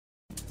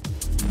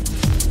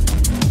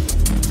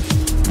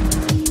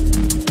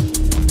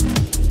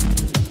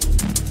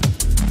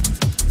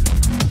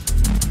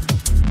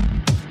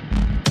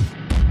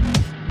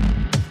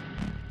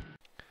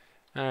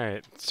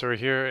So we're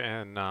here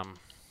in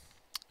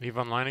Leave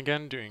Online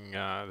again, doing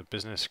the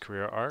business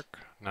career arc,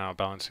 now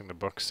balancing the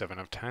book 7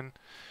 of 10.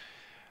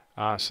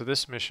 So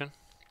this mission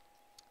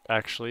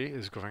actually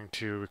is going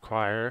to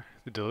require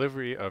the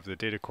delivery of the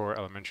Data Core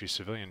Elementary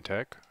Civilian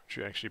Tech, which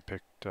we actually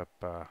picked up,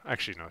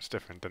 actually no, it's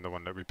different than the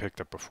one that we picked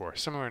up before.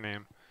 Similar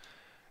name,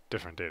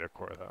 different Data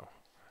Core though.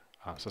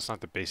 So it's not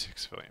the basic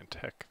civilian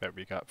tech that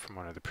we got from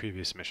one of the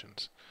previous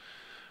missions.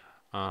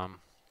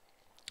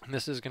 And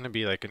this is going to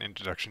be like an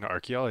introduction to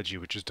archaeology,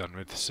 which is done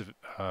with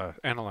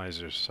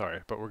analyzers,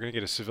 sorry. But we're going to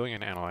get a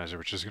civilian analyzer,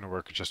 which is going to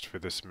work just for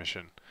this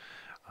mission.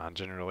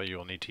 Generally,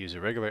 you'll need to use a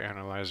regular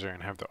analyzer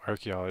and have the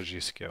archaeology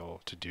skill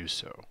to do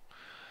so.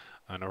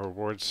 Our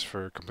rewards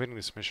for completing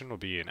this mission will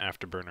be an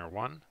Afterburner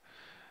 1,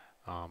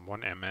 1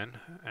 MN,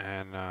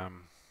 and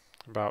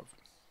about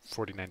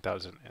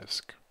 49,000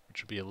 ISK,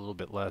 which would be a little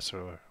bit less or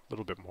a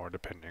little bit more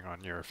depending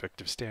on your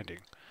effective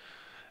standing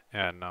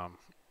and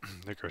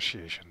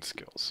negotiation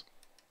skills.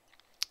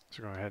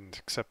 So go ahead and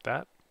accept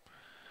that.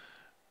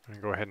 I'm going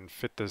to go ahead and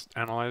fit this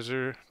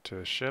analyzer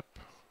to ship.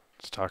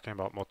 It's talking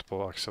about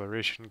multiple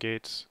acceleration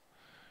gates.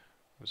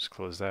 I'll just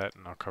close that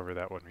and I'll cover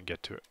that when we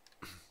get to it.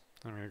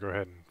 I'm going to go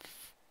ahead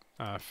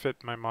and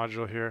fit my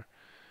module here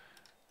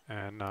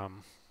and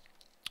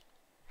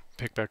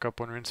pick back up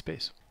when we're in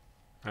space.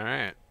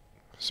 Alright,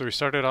 so we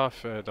started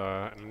off at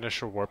an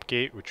initial warp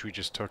gate, which we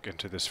just took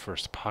into this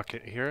first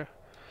pocket here.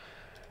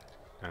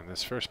 And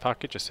this first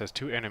pocket just has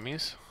 2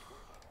 enemies.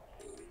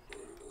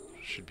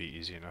 Should be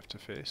easy enough to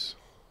face.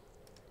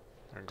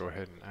 I'll go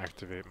ahead and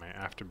activate my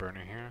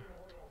afterburner here.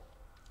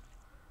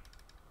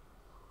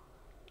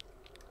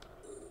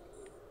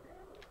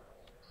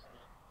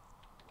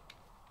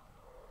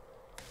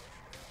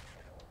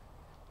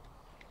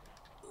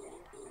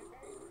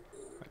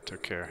 That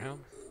took care of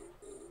him.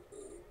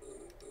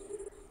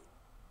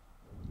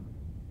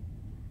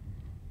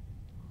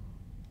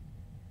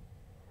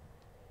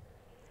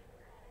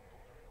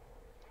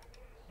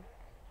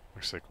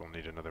 Looks like we'll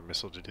need another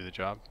missile to do the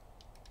job.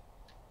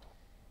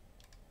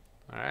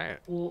 Alright,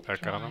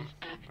 back on him.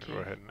 I'll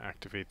go ahead and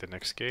activate the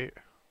next gate.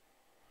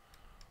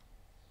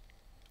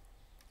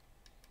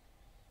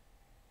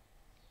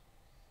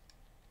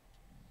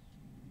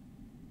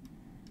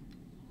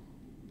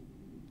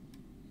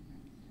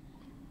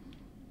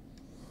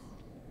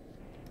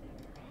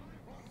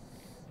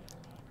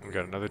 We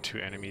got another 2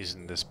 enemies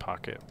in this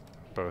pocket,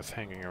 both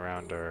hanging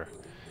around our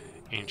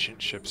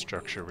ancient ship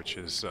structure, which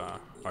is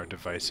our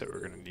device that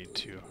we're going to need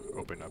to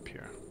open up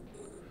here.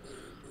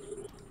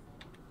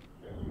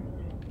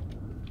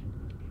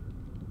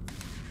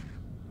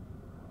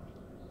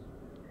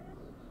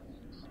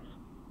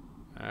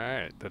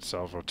 Alright, that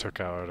salvo took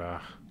out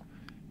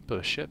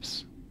both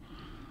ships.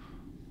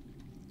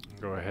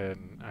 Go ahead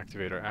and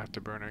activate our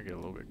afterburner, get a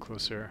little bit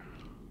closer,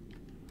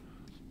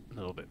 a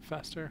little bit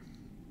faster.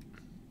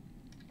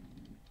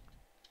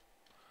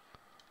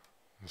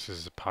 This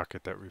is the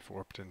pocket that we've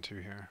warped into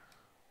here.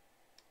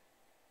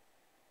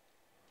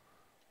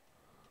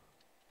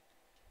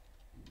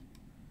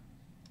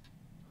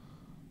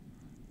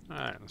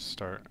 Alright, let's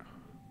start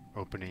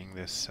opening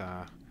this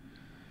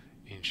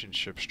ancient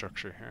ship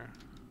structure here.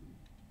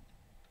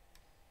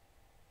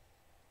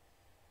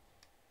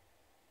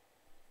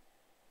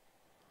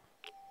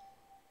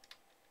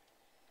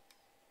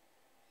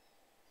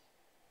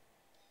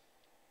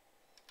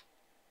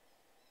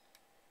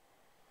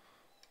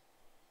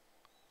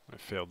 I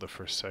failed the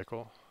first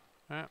cycle.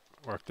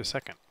 Worked the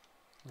second.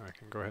 I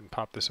can go ahead and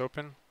pop this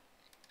open,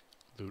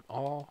 loot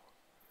all,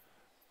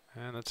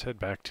 and let's head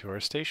back to our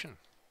station.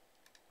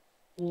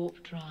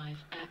 Warp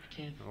drive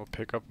active. And we'll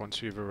pick up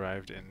once we've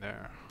arrived in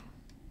there.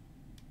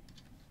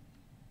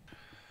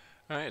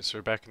 Alright, so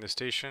we're back in the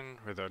station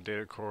with our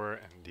data core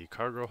and the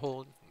cargo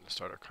hold. Let's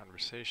start our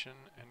conversation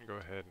and go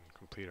ahead and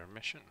complete our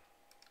mission.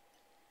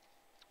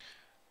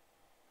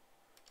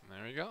 And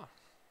there we go.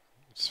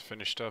 It's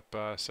finished up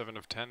 7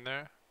 of 10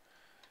 there.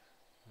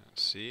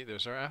 Let's see,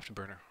 there's our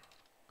afterburner.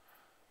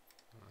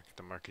 Look at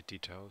the market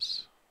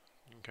details.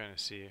 You can kind of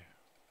see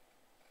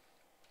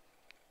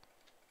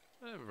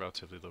a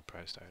relatively low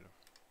priced item,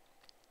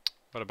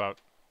 but about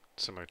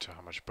similar to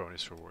how much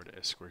bonus reward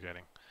ISK we're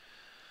getting.